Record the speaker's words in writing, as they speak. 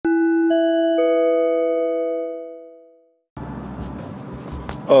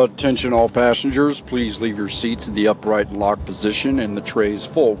Attention all passengers, please leave your seats in the upright and locked position and the trays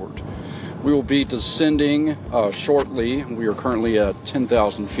forward. We will be descending shortly. We are currently at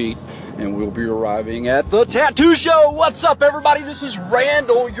 10,000 feet and we'll be arriving at the Tattoo Show. What's up everybody? This is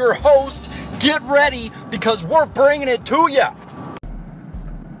Randall, your host. Get ready because we're bringing it to you.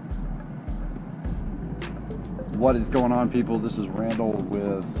 What is going on, people? This is Randall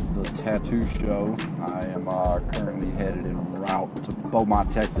with the Tattoo Show. I am currently headed en route to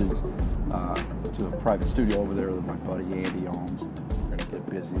Beaumont, Texas, to a private studio over there that my buddy Andy owns. We're going to get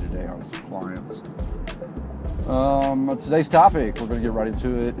busy today on some clients. Today's topic, we're going to get right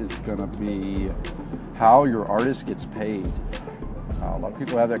into it, is going to be how your artist gets paid. A lot of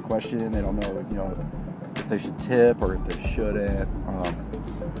people have that question. They don't know, if they should tip or if they shouldn't.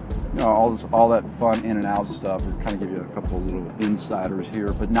 All that fun in and out stuff. We'll kind of give you a couple of little insiders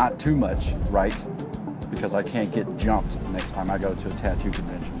here, but not too much, right? Because I can't get jumped next time I go to a tattoo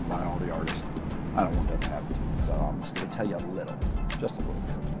convention by all the artists. I don't want that to happen to me, so I'm just going to tell you just a little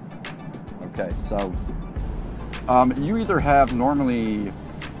bit. Okay, so you either have normally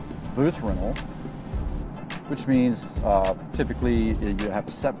booth rental, which means typically you have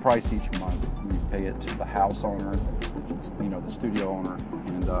a set price each month. You pay it to the house owner, the studio owner,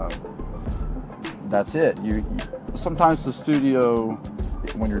 and that's it. Sometimes the studio,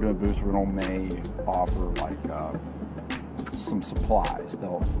 when you're doing booth rental, may offer like some supplies.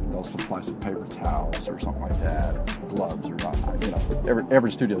 They'll supply some paper towels or something like that, gloves or not.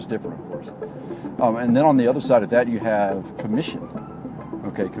 Every studio is different, of course. And then on the other side of that, you have commission.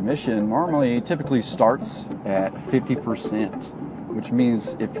 Okay, commission typically starts at 50%, which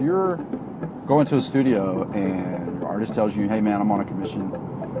means if you're going to a studio and your artist tells you, hey man, I'm on a commission,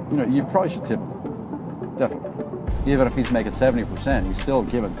 you probably should tip him. Definitely. Even if he's making 70%, he's still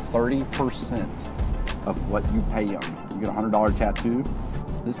giving 30% of what you pay him. You get a $100 tattoo,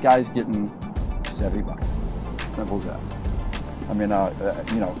 this guy's getting $70. Simple as that. I mean,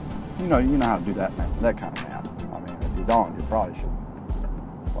 you know how to do that kind of math. I mean, if you don't, you probably should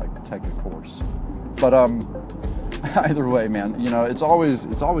take a course. But either way, man, it's always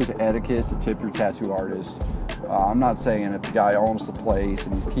etiquette to tip your tattoo artist. I'm not saying if the guy owns the place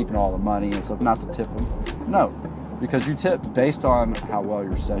and he's keeping all the money and stuff, not to tip him. No, because you tip based on how well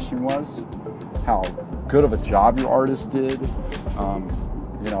your session was, how good of a job your artist did.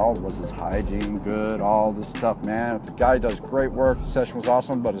 Was his hygiene good? All this stuff, man. If the guy does great work, the session was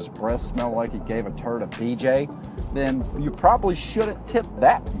awesome, but his breath smelled like he gave a turd a BJ, then you probably shouldn't tip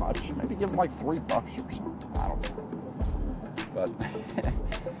that much. Maybe give him like $3 or something. I don't know. But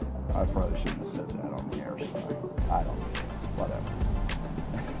I probably shouldn't have said that on the air, so I don't know. Whatever.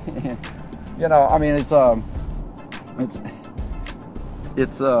 I mean,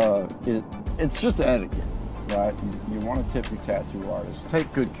 it's just etiquette, right? You want to tip your tattoo artists.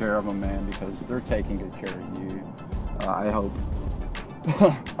 Take good care of them, man, because they're taking good care of you. I hope.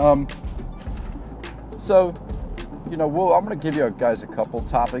 So, I'm going to give you guys a couple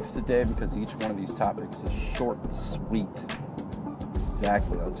topics today because each one of these topics is short and sweet.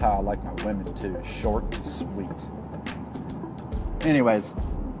 Exactly. That's how I like my women too. Short and sweet. Anyways,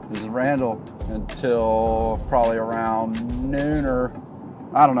 this is Randall until probably around noon, or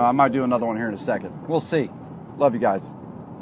I don't know. I might do another one here in a second. We'll see. Love you guys.